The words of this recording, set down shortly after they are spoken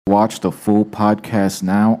Watch the full podcast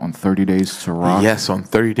now on 30 Days to Rock. Yes, on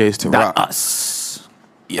 30 Days to Rock. Us.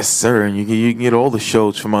 Yes, sir. And you can get all the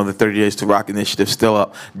shows from on the 30 Days to Rock initiative still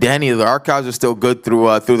up. Danny, the archives are still good through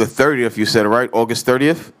the 30th, you said, right? August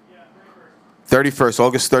 30th? 31st,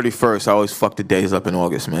 August 31st. I always fuck the days up in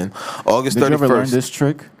August, man. August 31st. Did you ever learn this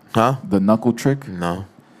trick? Huh? The knuckle trick? No.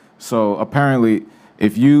 So apparently,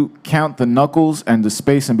 if you count the knuckles and the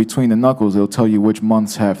space in between the knuckles, it'll tell you which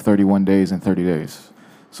months have 31 days and 30 days.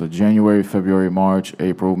 So January, February, March,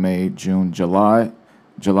 April, May, June, July.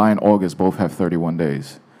 July and August both have 31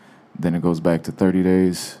 days. Then it goes back to 30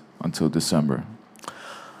 days until December.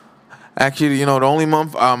 Actually, the only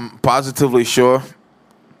month I'm positively sure, I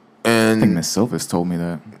think and Miss Silvis told me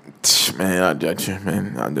that. man, I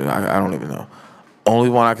don't even know. Only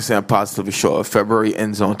one I can say I'm positively sure of. February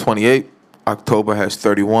ends on 28. October has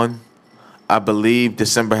 31. I believe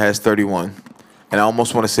December has 31. And I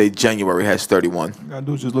almost want to say January has 31. You gotta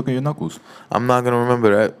do is just look at your knuckles. I'm not going to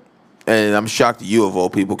remember that. And I'm shocked that you, of all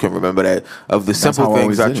people, can remember that. Of the simple how I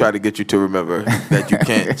things always I try did to get you to remember that you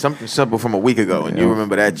can't. Something simple from a week ago, and you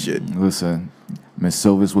remember that shit. Listen, Miss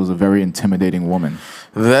Silvis was a very intimidating woman.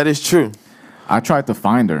 That is true. I tried to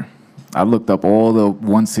find her. I looked up all the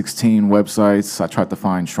 116 websites. I tried to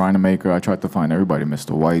find Shrine Maker. I tried to find everybody,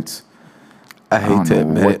 Mr. Whites. I I hate don't to know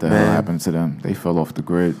admit what it, the hell man. happened to them. They fell off the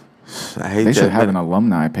grid. I hate They to should have admit an it.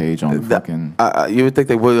 alumni page on the fucking... You would think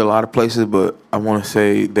they would a lot of places, but I want to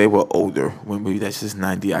say they were older when that's just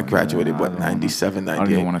 90. I graduated, I don't 97, I 98.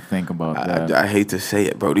 don't even want to think about that. I hate to say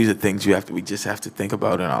it, bro. These are things we just have to think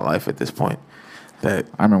about in our life at this point. That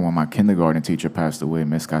I remember when my kindergarten teacher passed away,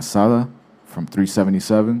 Miss Casada from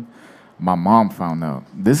 377. My mom found out.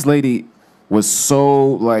 This lady was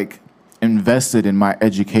so, invested in my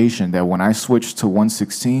education that when I switched to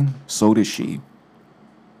 116, so did she.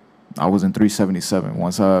 I was in 377.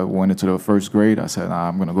 Once I went into the first grade, I said,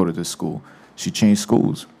 I'm going to go to this school. She changed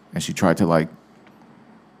schools, and she tried to,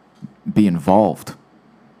 be involved.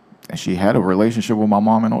 And she had a relationship with my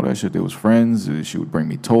mom and all that shit. They was friends. She would bring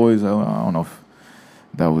me toys. I don't know if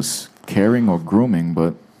that was caring or grooming,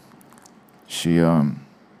 but she... who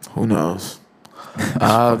knows?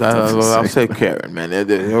 I'll say caring, man.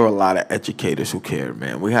 There were a lot of educators who cared,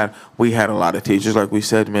 man. We had a lot of teachers, like we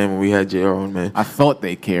said, man. When we had J.R.O., man. I thought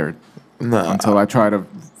they cared until I tried to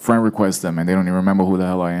friend request them, and they don't even remember who the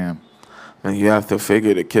hell I am. Man, you have to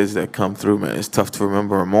figure the kids that come through, man. It's tough to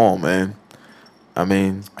remember them all, man. I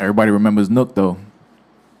mean, everybody remembers Nook though.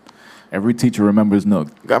 Every teacher remembers Nook.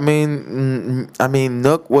 I mean,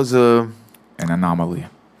 Nook was an anomaly.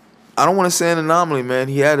 I don't want to say an anomaly, man.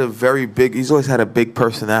 He's always had a big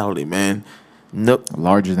personality, man. Nook.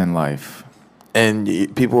 Larger than life. And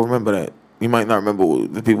people remember that. You might not remember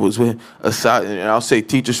what the people was with. Aside, and I'll say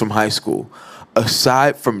teachers from high school.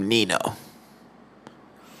 Aside from Nino,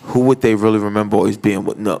 who would they really remember always being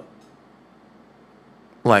with Nook?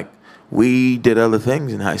 We did other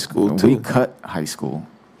things in high school, too. We cut high school.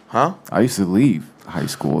 Huh? I used to leave high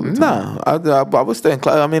school all the time. Nah, I would stay in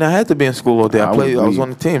class. I mean, I had to be in school all day. I was on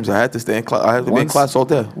the teams. I had to stay in class. I had to be in class all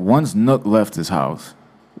day. Once Nook left his house,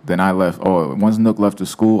 then I left. Or once Nook left the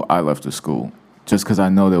school, I left the school. Just because I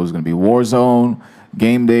know there was going to be Warzone,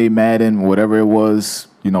 Game Day, Madden, whatever it was.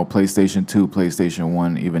 PlayStation 2, PlayStation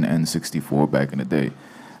 1, even N64 back in the day.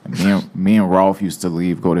 And me and Rolf used to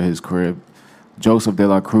leave, go to his crib. Joseph De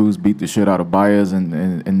La Cruz beat the shit out of Baez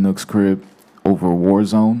in Nook's crib over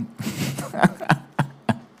Warzone.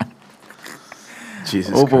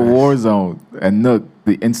 Jesus over Christ. Warzone, and Nook,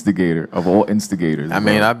 the instigator of all instigators. I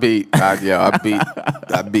mean, I beat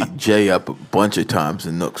Jay up a bunch of times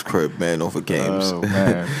in Nook's crib, man, over games. Oh,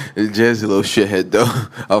 man. Jay's a little shithead though.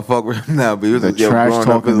 I fuck with him now, but he was The trash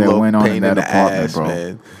talking that went on in that apartment, bro.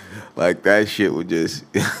 Man. Like that shit would just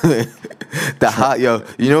the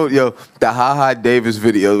Ha Davis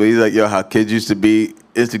video where he's like, yo, how kids used to be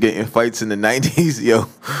instigating fights in the 90s, yo.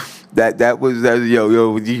 That was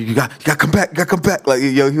you got to come back, like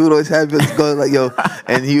he would always have us going like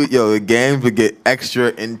and the games would get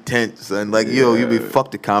extra intense and you'd be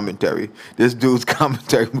fuck the commentary. This dude's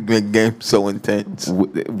commentary would make games so intense.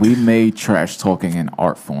 We made trash talking an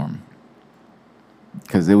art form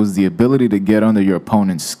because it was the ability to get under your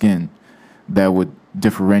opponent's skin that would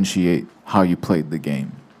differentiate how you played the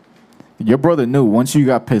game. Your brother knew once you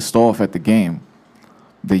got pissed off at the game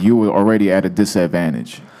that you were already at a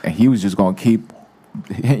disadvantage. And he was just going to keep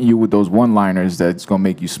hitting you with those one-liners that's going to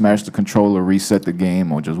make you smash the controller, reset the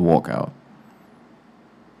game, or just walk out.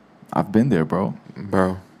 I've been there, bro.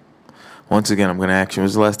 Bro, once again, I'm going to ask you, when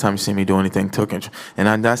was the last time you seen me do anything took control?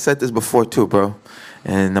 And I said this before, too, bro.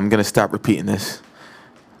 And I'm going to stop repeating this.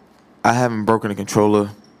 I haven't broken a controller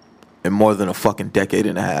in more than a fucking decade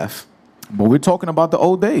and a half. But we're talking about the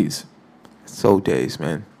old days. It's old days,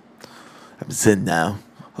 man. I'm zen now.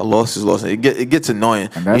 A loss is lost. It gets annoying.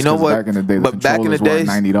 And that's you know what? Back in the day, the but back in the controllers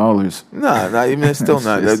were days, $90. nah, not even. It's still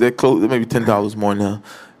not. They're close. Maybe $10 more now.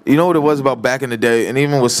 You know what it was about back in the day, and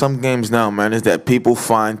even with some games now, man, is that people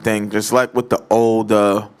find things just like with the old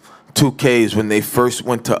 2Ks when they first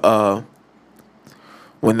went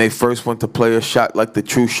to play a shot, like the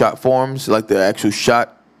true shot forms, like the actual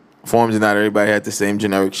shot forms, and not everybody had the same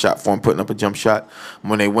generic shot form putting up a jump shot.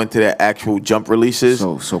 When they went to their actual jump releases,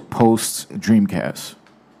 So post Dreamcast,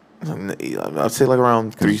 I'd say like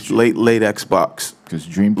around late Xbox, because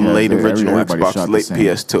Dreamcast, late original everybody Xbox, shot the late same.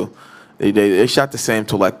 PS2. They shot the same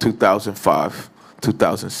till like 2005,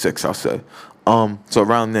 2006, I'll say. So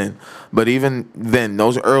around then. But even then,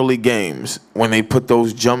 those early games, when they put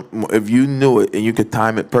those if you knew it and you could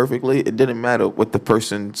time it perfectly, it didn't matter what the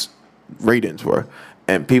person's ratings were.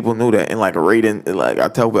 And people knew that. And like a rating, like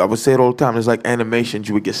I would say it all the time, it's like animations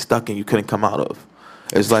you would get stuck in, you couldn't come out of.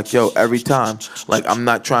 It's like, yo, every time, like, I'm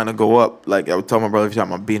not trying to go up. Like, I would tell my brother every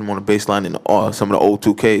time I'm beating him on the baseline in some of the old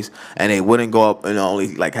 2Ks, and they wouldn't go up, and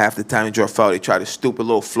only, like, half the time they draw a foul, they try to stupid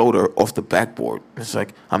little floater off the backboard. It's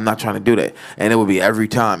like, I'm not trying to do that. And it would be every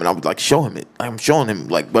time, and I would, like, show him it. I'm showing him,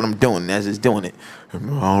 like, what I'm doing as he's doing it. I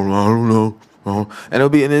don't know. And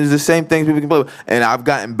it's the same things people can play with. And I've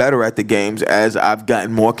gotten better at the games as I've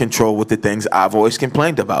gotten more control with the things I've always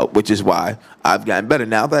complained about, which is why I've gotten better.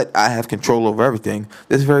 Now that I have control over everything,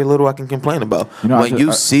 there's very little I can complain about. When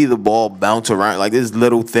you see the ball bounce around, like there's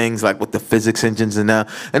little things like with the physics engines and now,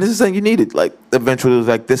 and this is something you needed. Like eventually it was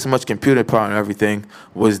like this much computer power and everything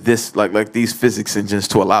was this like these physics engines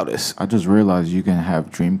to allow this. I just realized you can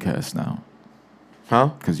have Dreamcast now. Huh?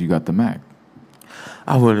 Because you got the Mac.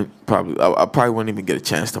 I probably wouldn't even get a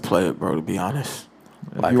chance to play it, bro, to be honest.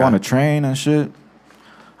 If you want to train and shit.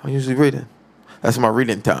 I'm usually reading. That's my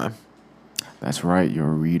reading time. That's right, you're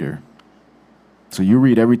a reader. So you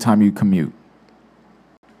read every time you commute.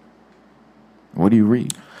 What do you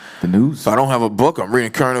read? The news? If I don't have a book, I'm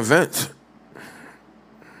reading current events.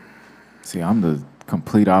 See, I'm the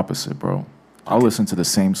complete opposite, bro. I'll listen to the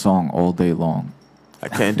same song all day long. I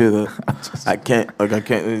can't do that. I can't.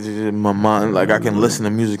 In my mind, like I can listen to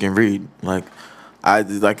music and read. Like I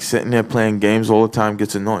like sitting there playing games all the time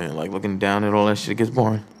gets annoying. Like looking down at all that shit gets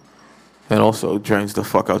boring. And also drains the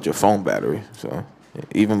fuck out your phone battery. So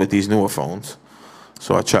even with these newer phones,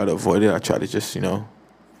 so I try to avoid it. I try to just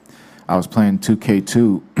I was playing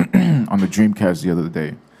 2K2 on the Dreamcast the other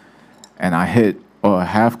day, and I hit a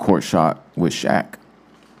half-court shot with Shaq,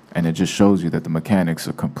 and it just shows you that the mechanics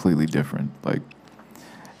are completely different. Like.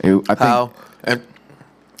 It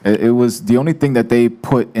was the only thing that they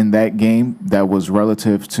put in that game that was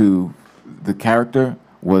relative to the character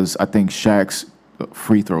was, I think, Shaq's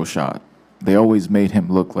free throw shot. They always made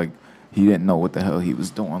him look like he didn't know what the hell he was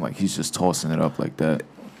doing. Like he's just tossing it up like that.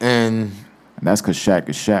 And that's because Shaq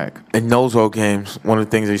is Shaq. In those old games, one of the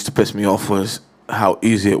things that used to piss me off was how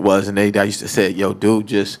easy it was. And I used to say, yo, dude,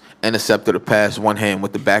 just intercepted a pass one hand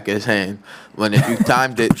with the back of his hand. When if you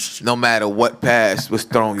timed it, no matter what pass was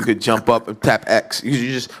thrown, you could jump up and tap X. You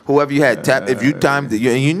just, whoever you had, tap. If you timed it,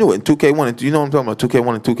 and you knew it in 2K1, you know what I'm talking about,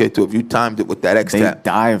 2K1 and 2K2. If you timed it with that X tap.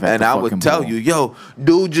 Dive at and the I would tell ball. you, yo,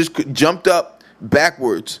 dude just jumped up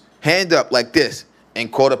backwards, hand up like this,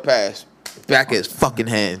 and caught a pass. Back of his fucking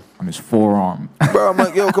hand. On his forearm. Bro, I'm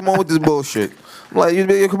like, yo, come on with this bullshit. I'm like,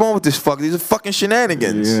 yo, come on with this fuck. These are fucking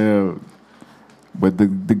shenanigans. Yeah. But the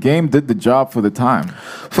game did the job for the time.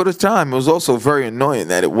 For the time, it was also very annoying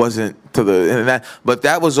that it wasn't to the internet. But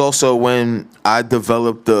that was also when I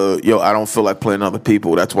developed I don't feel like playing other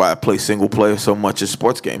people. That's why I play single player so much in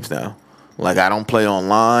sports games now. Like I don't play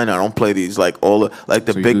online. I don't play these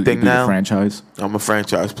the big thing now. Franchise. I'm a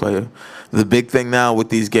franchise player. The big thing now with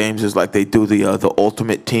these games is like they do the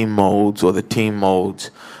ultimate team modes or the team modes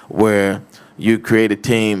where you create a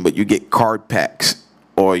team but you get card packs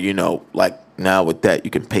or like now with that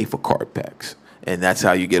you can pay for card packs. And that's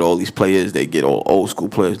how you get all these players. They get all old school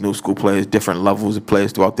players, new school players, different levels of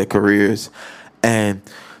players throughout their careers. And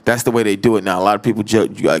that's the way they do it now. A lot of people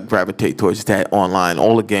gravitate towards that online.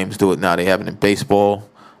 All the games do it now. They have it in baseball.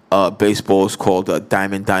 Baseball is called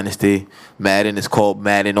Diamond Dynasty. Madden is called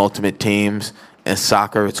Madden Ultimate Teams. And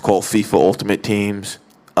soccer, it's called FIFA Ultimate Teams.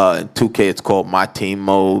 In 2K, it's called My Team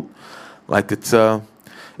Mode. Like it's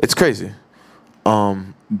crazy.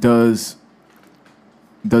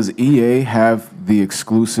 Does EA have the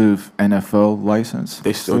exclusive NFL license?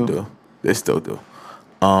 They still do. They still do.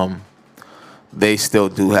 They still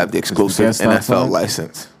do have the exclusive NFL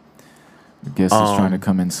license. I guess he's trying to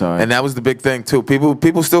come inside. And that was the big thing too.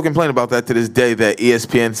 People still complain about that to this day. That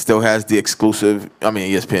ESPN still has the exclusive. I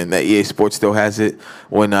mean, ESPN. That EA Sports still has it.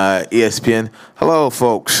 When ESPN. Hello,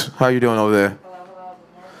 folks. How you doing over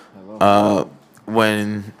there?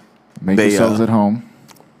 When Make yourselves at home.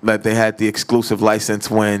 That they had the exclusive license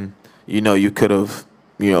when you could have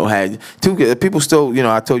had 2K. People still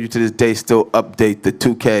I told you to this day still update the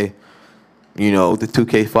 2K. The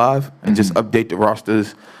 2K5 and just update the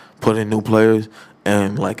rosters. Put in new players,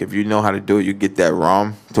 and like if you know how to do it, you get that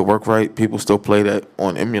ROM to work right. People still play that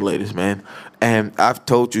on emulators, man. And I've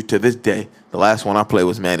told you to this day, the last one I played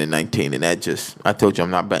was Madden 19, and I told you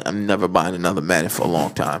I'm never buying another Madden for a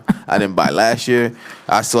long time. I didn't buy last year.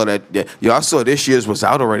 I saw that. I saw this year's was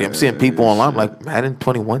out already. I'm seeing people online like Madden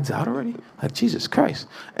 21's out already. Like Jesus Christ,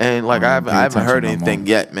 and like I haven't heard anything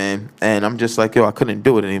yet, man. And I'm just like, I couldn't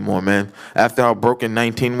do it anymore, man. After how broken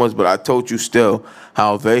 19 was, but I told you still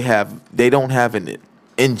how they don't have an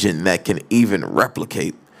engine that can even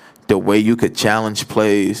replicate the way you could challenge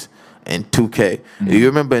plays in 2K. You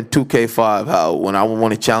remember in 2K5 how when I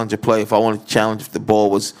want to challenge a play, if I want to challenge if the ball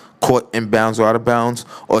was caught in bounds or out of bounds,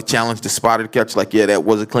 or challenge the spotted catch, like, that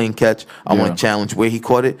was a clean catch. I want to challenge where he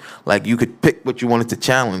caught it. Like, you could pick what you wanted to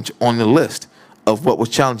challenge on the list of what was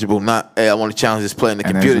challengeable, not, hey, I want to challenge this play in the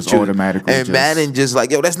computer. And Madden just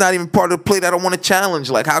like, that's not even part of the play that I want to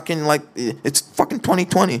challenge. Like, how can, it's fucking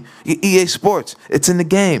 2020. EA Sports. It's in the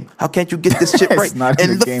game. How can't you get this shit right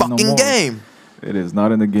in the fucking game? It is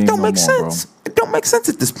not in the game no more, bro. It don't make sense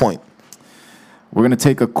at this point. We're going to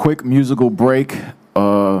take a quick musical break.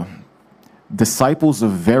 Disciples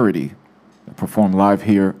of Verity perform live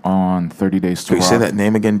here on 30 Days to Rock. Can you say that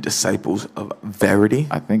name again? Disciples of Verity?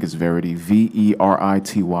 I think it's Verity. Verity. We've got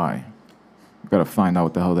to find out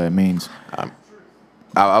what the hell that means.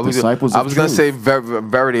 I was going to say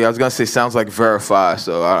Verity. I was going to say sounds like verify,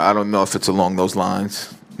 so I don't know if it's along those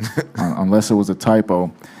lines. Unless it was a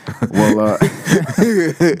typo. Well,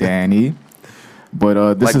 Danny.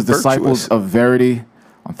 But this is Disciples of Verity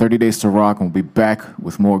on 30 Days to Rock, and we'll be back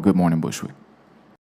with more Good Morning Bushwick.